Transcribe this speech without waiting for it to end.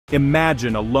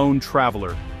Imagine a lone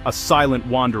traveler, a silent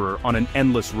wanderer on an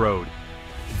endless road.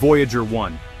 Voyager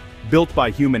 1. Built by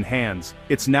human hands,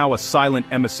 it's now a silent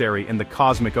emissary in the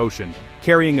cosmic ocean,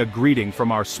 carrying a greeting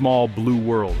from our small blue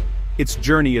world. Its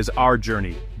journey is our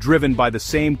journey, driven by the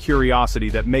same curiosity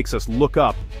that makes us look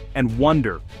up and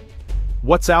wonder.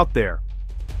 What's out there?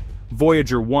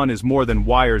 Voyager 1 is more than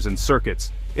wires and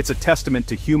circuits. It's a testament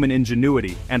to human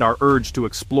ingenuity and our urge to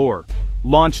explore.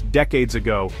 Launched decades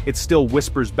ago, it still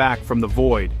whispers back from the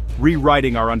void,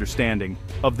 rewriting our understanding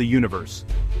of the universe.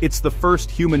 It's the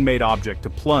first human-made object to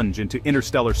plunge into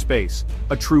interstellar space,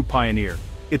 a true pioneer.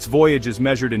 Its voyage is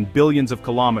measured in billions of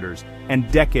kilometers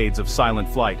and decades of silent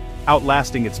flight,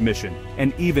 outlasting its mission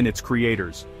and even its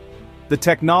creators. The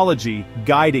technology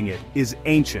guiding it is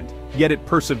ancient, yet it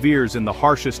perseveres in the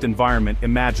harshest environment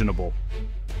imaginable.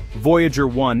 Voyager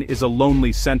 1 is a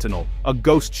lonely sentinel, a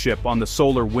ghost ship on the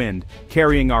solar wind,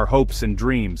 carrying our hopes and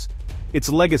dreams. Its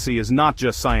legacy is not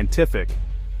just scientific,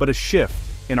 but a shift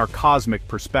in our cosmic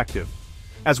perspective.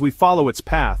 As we follow its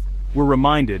path, we're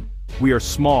reminded, we are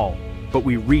small, but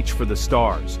we reach for the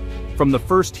stars. From the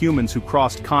first humans who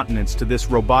crossed continents to this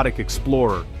robotic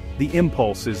explorer, the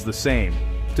impulse is the same,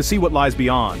 to see what lies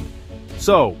beyond.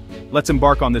 So, let's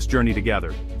embark on this journey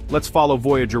together. Let's follow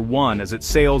Voyager 1 as it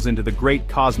sails into the great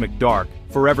cosmic dark,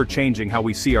 forever changing how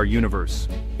we see our universe.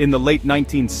 In the late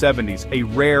 1970s, a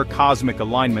rare cosmic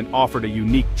alignment offered a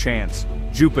unique chance.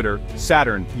 Jupiter,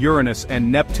 Saturn, Uranus, and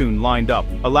Neptune lined up,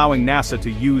 allowing NASA to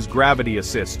use gravity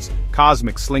assists,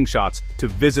 cosmic slingshots, to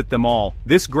visit them all.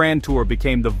 This grand tour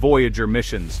became the Voyager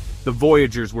missions. The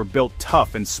Voyagers were built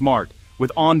tough and smart,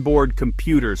 with onboard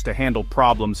computers to handle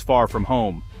problems far from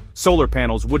home. Solar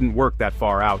panels wouldn't work that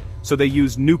far out, so they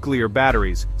used nuclear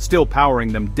batteries, still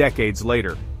powering them decades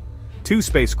later. Two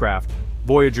spacecraft,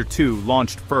 Voyager 2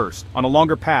 launched first, on a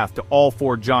longer path to all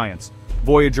four giants.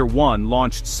 Voyager 1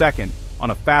 launched second,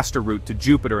 on a faster route to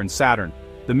Jupiter and Saturn.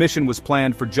 The mission was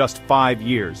planned for just 5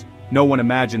 years. No one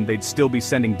imagined they'd still be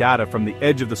sending data from the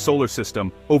edge of the solar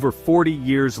system over 40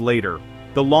 years later.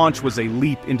 The launch was a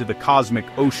leap into the cosmic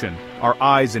ocean, our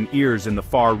eyes and ears in the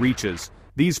far reaches.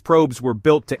 These probes were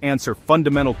built to answer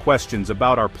fundamental questions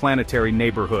about our planetary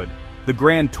neighborhood. The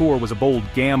grand tour was a bold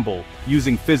gamble,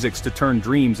 using physics to turn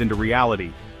dreams into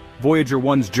reality. Voyager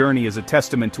 1's journey is a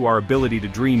testament to our ability to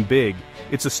dream big.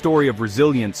 It's a story of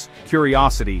resilience,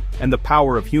 curiosity, and the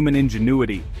power of human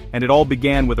ingenuity, and it all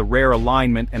began with a rare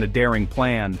alignment and a daring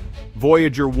plan.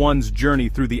 Voyager 1's journey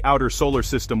through the outer solar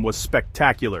system was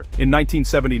spectacular. In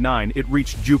 1979, it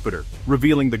reached Jupiter,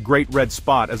 revealing the Great Red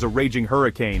Spot as a raging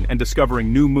hurricane and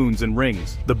discovering new moons and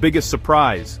rings. The biggest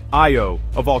surprise, Io,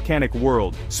 a volcanic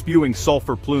world, spewing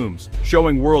sulfur plumes,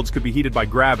 showing worlds could be heated by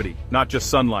gravity, not just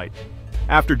sunlight.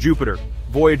 After Jupiter,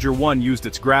 Voyager 1 used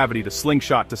its gravity to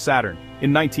slingshot to Saturn.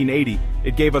 In 1980,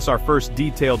 it gave us our first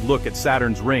detailed look at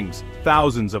Saturn's rings,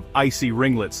 thousands of icy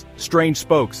ringlets, strange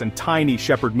spokes, and tiny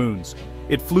shepherd moons.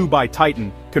 It flew by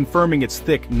Titan, confirming its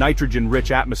thick,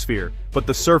 nitrogen-rich atmosphere, but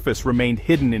the surface remained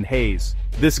hidden in haze.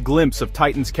 This glimpse of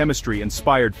Titan's chemistry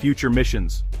inspired future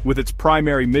missions. With its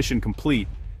primary mission complete,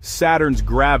 Saturn's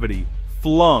gravity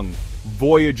flung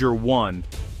Voyager 1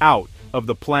 out of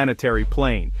the planetary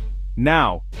plane.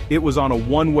 Now, it was on a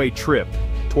one-way trip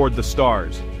toward the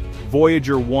stars.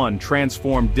 Voyager 1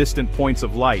 transformed distant points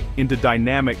of light into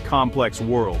dynamic, complex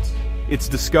worlds. Its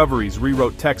discoveries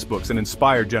rewrote textbooks and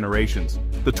inspired generations.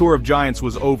 The tour of giants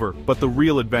was over, but the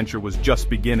real adventure was just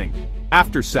beginning.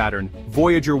 After Saturn,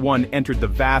 Voyager 1 entered the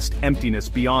vast emptiness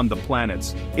beyond the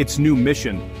planets. Its new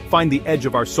mission: find the edge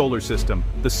of our solar system.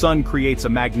 The sun creates a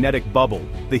magnetic bubble,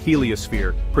 the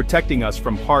Heliosphere, protecting us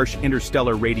from harsh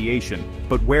interstellar radiation.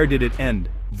 But where did it end?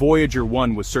 Voyager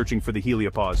 1 was searching for the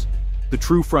heliopause, the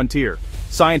true frontier.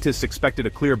 Scientists expected a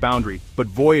clear boundary, but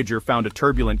Voyager found a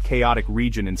turbulent, chaotic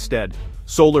region instead.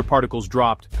 Solar particles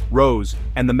dropped, rose,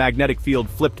 and the magnetic field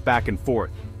flipped back and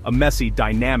forth. A messy,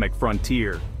 dynamic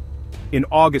frontier. In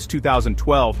August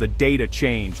 2012, the data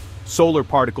changed. Solar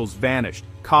particles vanished,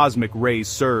 cosmic rays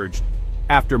surged.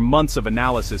 After months of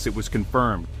analysis, it was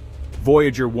confirmed.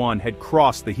 Voyager 1 had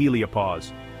crossed the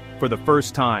heliopause. For the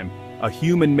first time, a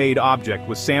human-made object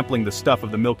was sampling the stuff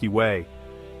of the Milky Way.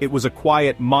 It was a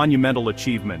quiet, monumental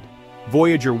achievement.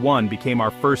 Voyager 1 became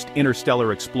our first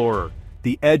interstellar explorer.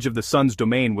 The edge of the sun's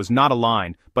domain was not a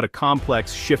line, but a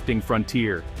complex, shifting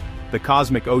frontier. The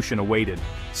cosmic ocean awaited.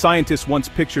 Scientists once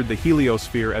pictured the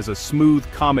heliosphere as a smooth,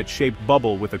 comet-shaped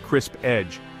bubble with a crisp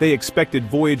edge. They expected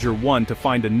Voyager 1 to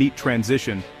find a neat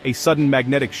transition, a sudden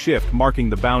magnetic shift marking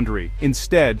the boundary.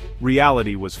 Instead,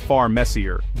 reality was far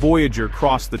messier. Voyager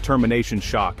crossed the termination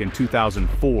shock in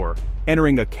 2004,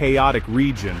 entering a chaotic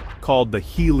region called the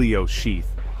heliosheath.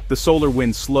 The solar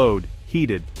wind slowed,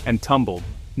 heated, and tumbled.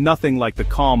 Nothing like the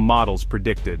calm models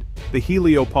predicted. The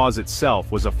heliopause itself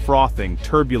was a frothing,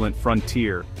 turbulent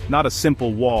frontier, not a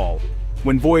simple wall.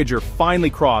 When Voyager finally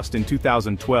crossed in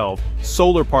 2012,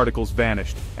 solar particles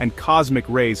vanished, and cosmic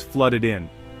rays flooded in,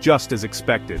 just as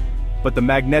expected. But the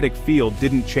magnetic field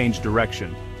didn't change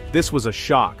direction. This was a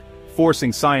shock,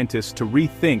 forcing scientists to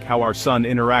rethink how our sun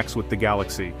interacts with the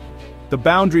galaxy. The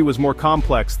boundary was more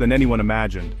complex than anyone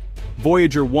imagined.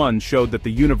 Voyager 1 showed that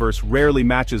the universe rarely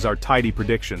matches our tidy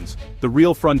predictions. The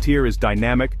real frontier is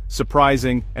dynamic,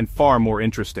 surprising, and far more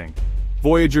interesting.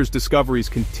 Voyager's discoveries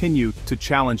continue to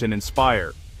challenge and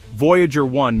inspire. Voyager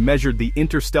 1 measured the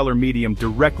interstellar medium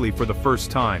directly for the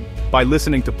first time. By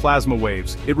listening to plasma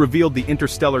waves, it revealed the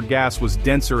interstellar gas was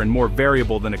denser and more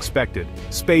variable than expected.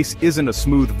 Space isn't a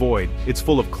smooth void, it's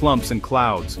full of clumps and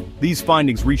clouds. These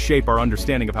findings reshape our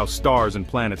understanding of how stars and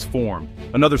planets form.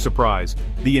 Another surprise,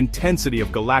 the intensity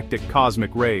of galactic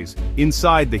cosmic rays.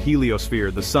 Inside the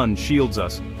heliosphere, the sun shields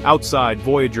us. Outside,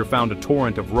 Voyager found a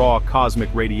torrent of raw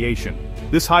cosmic radiation.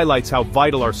 This highlights how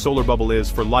vital our solar bubble is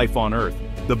for life on Earth.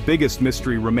 The biggest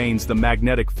mystery remains the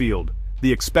magnetic field.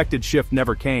 The expected shift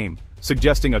never came,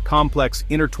 suggesting a complex,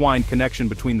 intertwined connection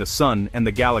between the sun and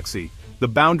the galaxy. The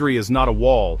boundary is not a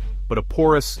wall, but a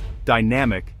porous,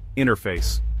 dynamic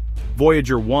interface.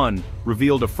 Voyager 1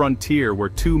 revealed a frontier where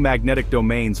two magnetic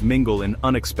domains mingle in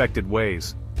unexpected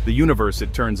ways. The universe,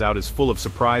 it turns out, is full of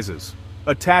surprises.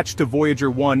 Attached to Voyager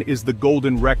 1 is the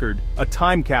Golden Record, a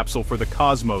time capsule for the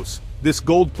cosmos. This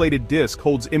gold-plated disc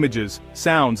holds images,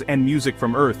 sounds, and music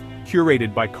from Earth,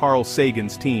 curated by Carl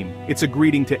Sagan's team. It's a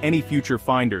greeting to any future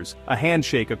finders, a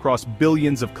handshake across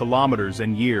billions of kilometers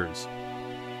and years.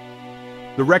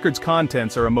 The record's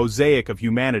contents are a mosaic of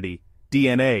humanity,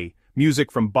 DNA,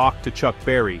 music from Bach to Chuck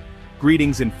Berry,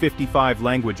 greetings in 55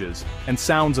 languages, and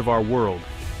sounds of our world.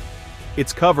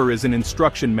 Its cover is an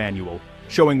instruction manual,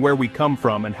 showing where we come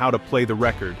from and how to play the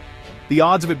record. The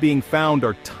odds of it being found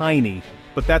are tiny,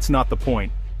 but that's not the point.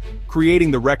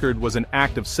 Creating the record was an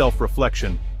act of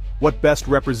self-reflection. What best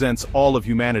represents all of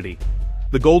humanity?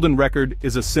 The Golden Record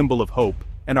is a symbol of hope,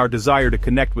 and our desire to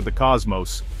connect with the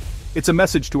cosmos. It's a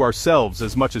message to ourselves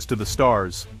as much as to the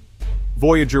stars.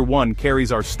 Voyager 1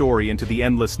 carries our story into the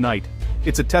endless night.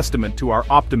 It's a testament to our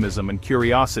optimism and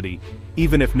curiosity.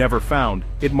 Even if never found,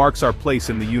 it marks our place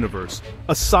in the universe.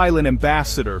 A silent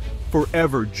ambassador,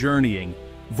 forever journeying.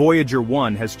 Voyager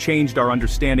 1 has changed our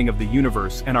understanding of the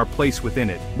universe and our place within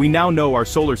it. We now know our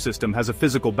solar system has a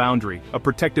physical boundary, a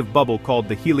protective bubble called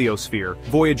the Heliosphere.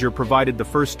 Voyager provided the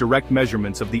first direct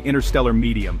measurements of the interstellar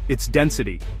medium, its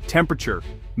density, temperature,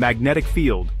 magnetic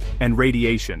field, and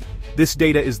radiation. This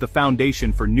data is the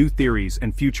foundation for new theories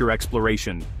and future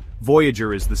exploration.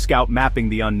 Voyager is the scout mapping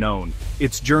the unknown.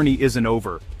 Its journey isn't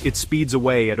over. It speeds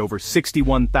away at over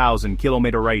 61,000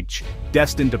 km/h,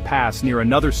 destined to pass near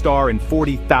another star in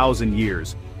 40,000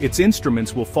 years. Its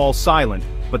instruments will fall silent,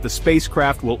 but the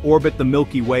spacecraft will orbit the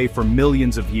Milky Way for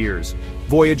millions of years.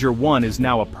 Voyager 1 is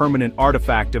now a permanent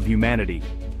artifact of humanity.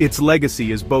 Its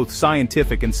legacy is both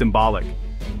scientific and symbolic.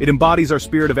 It embodies our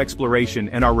spirit of exploration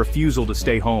and our refusal to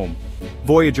stay home.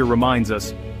 Voyager reminds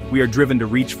us, we are driven to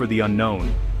reach for the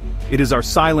unknown. It is our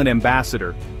silent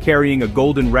ambassador, carrying a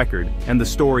golden record and the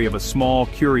story of a small,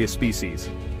 curious species.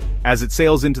 As it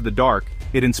sails into the dark,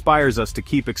 it inspires us to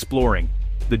keep exploring.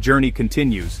 The journey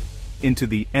continues into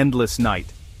the endless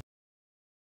night.